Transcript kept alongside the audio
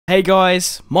Hey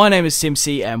guys, my name is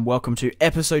Simpzy and welcome to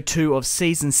episode 2 of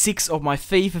season 6 of my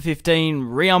FIFA 15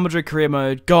 Real Madrid Career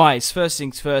Mode. Guys, first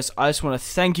things first, I just want to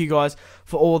thank you guys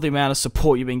for all the amount of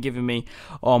support you've been giving me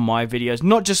on my videos.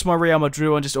 Not just my Real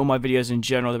Madrid one, just all my videos in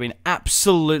general. They've been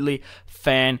absolutely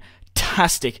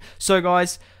fantastic. So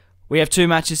guys, we have 2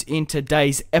 matches in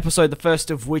today's episode, the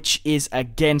first of which is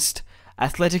against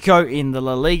Atletico in the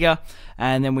La Liga,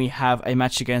 and then we have a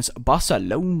match against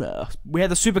Barcelona. We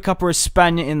had the Supercopa of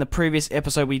Spain in the previous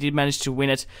episode. We did manage to win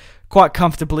it quite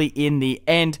comfortably in the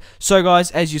end. So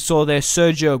guys, as you saw there,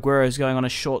 Sergio Aguero is going on a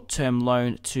short-term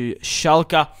loan to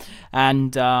Schalke,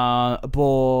 and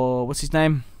what's his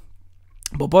name?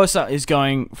 Barbosa is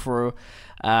going for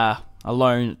a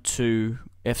loan to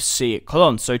FC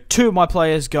Cologne. So 2 of my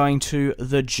players going to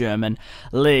the German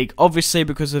league. Obviously,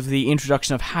 because of the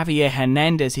introduction of Javier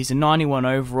Hernandez, he's a 91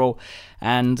 overall,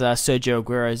 and Sergio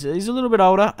Aguero is a little bit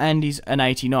older, and he's an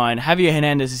 89. Javier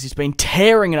Hernandez has been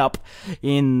tearing it up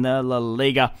in the La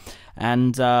Liga,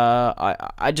 and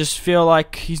I just feel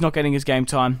like he's not getting his game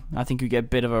time. I think he'll get a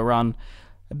bit of a run.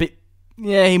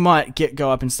 Yeah, he might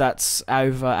go up in stats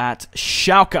over at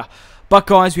Schalke. But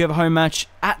guys, we have a home match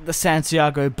at the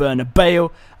Santiago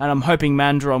Bernabeu, and I'm hoping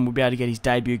Mandron will be able to get his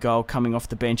debut goal coming off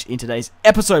the bench in today's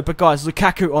episode. But guys,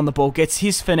 Lukaku on the ball gets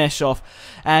his finesse off,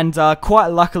 and quite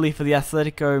luckily for the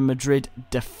Atletico Madrid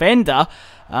defender,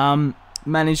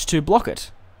 managed to block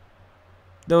it.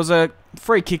 There was a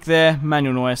free kick there,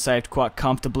 Manuel Neuer saved quite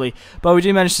comfortably, but we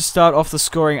did manage to start off the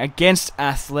scoring against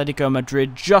Atletico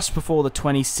Madrid just before the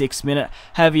 26th minute.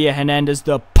 Javier Hernandez,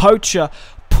 the poacher,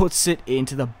 puts it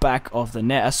into the back of the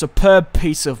net. A superb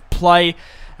piece of play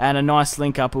and a nice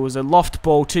link up. It was a loft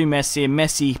ball to Messi, and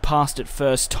Messi passed it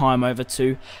first time over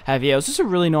to Javier. It was just a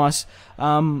really nice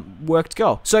worked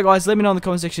goal. So guys, let me know in the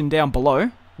comment section down below.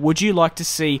 Would you like to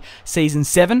see Season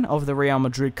 7 of the Real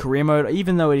Madrid Career Mode,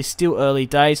 even though it is still early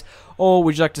days? Or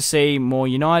would you like to see more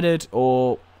United,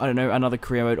 or, I don't know, another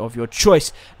career mode of your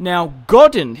choice? Now,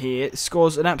 Godin here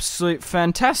scores an absolute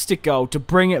fantastic goal to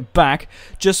bring it back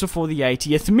just before the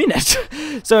 80th minute.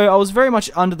 So I was very much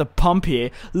under the pump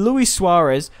here. Luis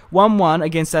Suarez, 1-1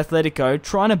 against Atletico,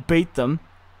 trying to beat them.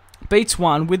 Beats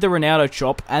one with the Ronaldo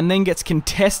chop and then gets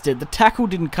contested. The tackle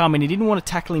didn't come in. He didn't want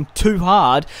to tackle him too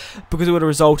hard because it would have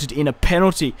resulted in a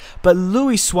penalty. But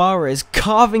Luis Suarez,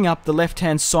 carving up the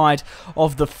left-hand side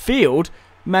of the field,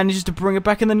 manages to bring it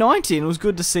back in the 90, and it was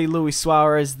good to see Luis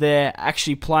Suarez there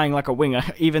actually playing like a winger,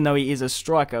 even though he is a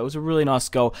striker. It was a really nice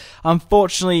goal.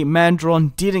 Unfortunately,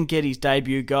 Mandron didn't get his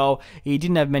debut goal. He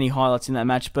didn't have many highlights in that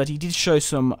match, but he did show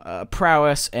some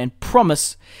prowess and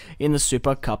promise in the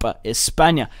Supercopa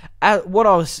España. What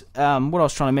I was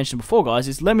trying to mention before, guys,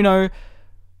 is let me know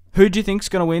who do you think is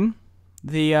going to win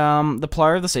the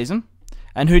player of the season.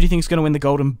 And who do you think is going to win the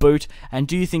Golden Boot? And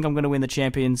do you think I'm going to win the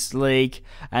Champions League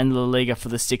and La Liga for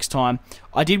the 6th time?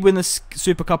 I did win the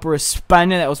Supercopa of Spain.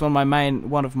 That was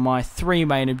one of my 3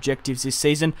 main objectives this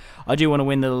season. I do want to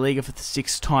win the La Liga for the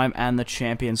 6th time and the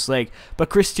Champions League. But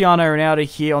Cristiano Ronaldo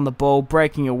here on the ball,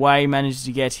 breaking away, managed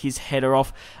to get his header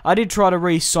off. I did try to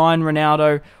re-sign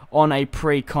Ronaldo on a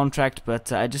pre-contract,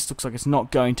 but it just looks like it's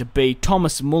not going to be.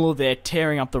 Thomas Muller there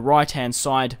tearing up the right-hand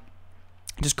side.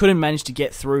 Just couldn't manage to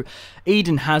get through.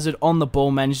 Eden Hazard on the ball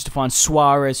managed to find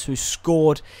Suarez, who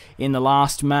scored in the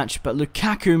last match, but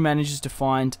Lukaku manages to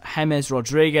find James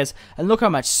Rodriguez, and look how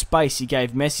much space he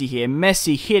gave Messi here.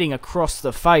 Messi hitting across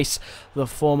the face. The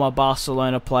former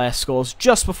Barcelona player scores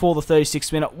just before the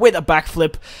 36th minute with a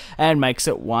backflip and makes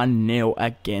it 1-0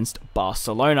 against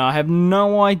Barcelona. I have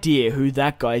no idea who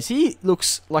that guy is. He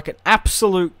looks like an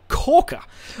absolute corker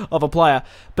of a player,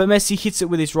 but Messi hits it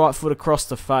with his right foot across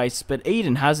the face. But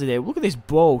Eden Hazard there, look at this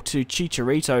ball to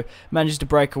Chicharito, managed to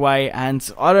break away, and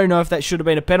I don't know if that should have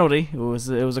been a penalty. It was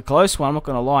a close one, I'm not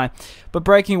going to lie. But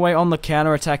breaking away on the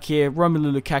counter-attack here,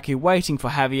 Romelu Lukaku waiting for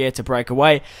Javier to break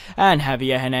away, and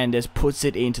Javier Hernandez puts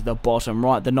it into the bottom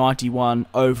right, the 91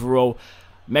 overall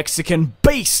Mexican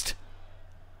beast.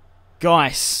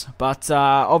 Guys, but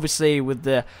obviously with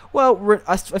the... Well,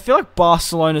 I feel like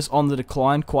Barcelona's on the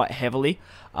decline quite heavily.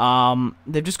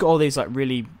 They've just got all these like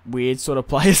really weird sort of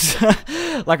players.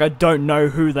 Like, I don't know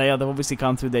who they are. They've obviously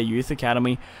come through their youth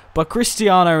academy. But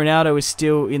Cristiano Ronaldo is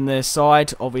still in their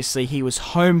side. Obviously, he was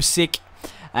homesick,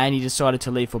 and he decided to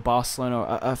leave for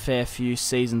Barcelona a fair few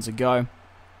seasons ago.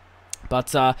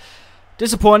 But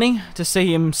disappointing to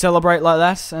see him celebrate like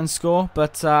that and score,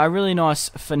 but a really nice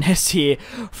finesse here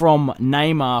from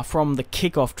Neymar from the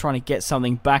kickoff, trying to get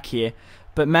something back here.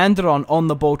 But Mandron on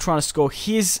the ball, trying to score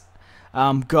his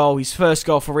goal, his first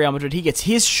goal for Real Madrid. He gets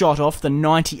his shot off, the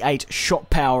 98 shot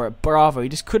power at Bravo. He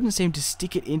just couldn't seem to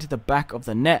stick it into the back of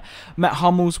the net. Matt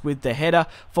Hummels with the header,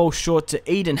 falls short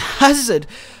to Eden Hazard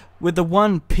with the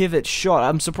one pivot shot.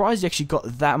 I'm surprised he actually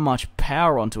got that much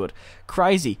power onto it.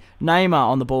 Crazy. Neymar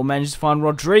on the ball, managed to find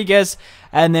Rodriguez,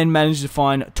 and then managed to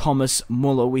find Thomas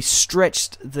Muller. We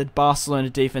stretched the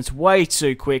Barcelona defense way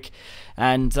too quick,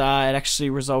 and it actually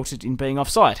resulted in being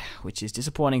offside, which is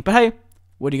disappointing. But hey,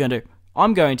 what are you going to do?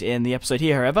 I'm going to end the episode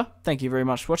here, however. Thank you very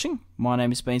much for watching. My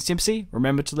name has been Simpzy.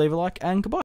 Remember to leave a like, and goodbye.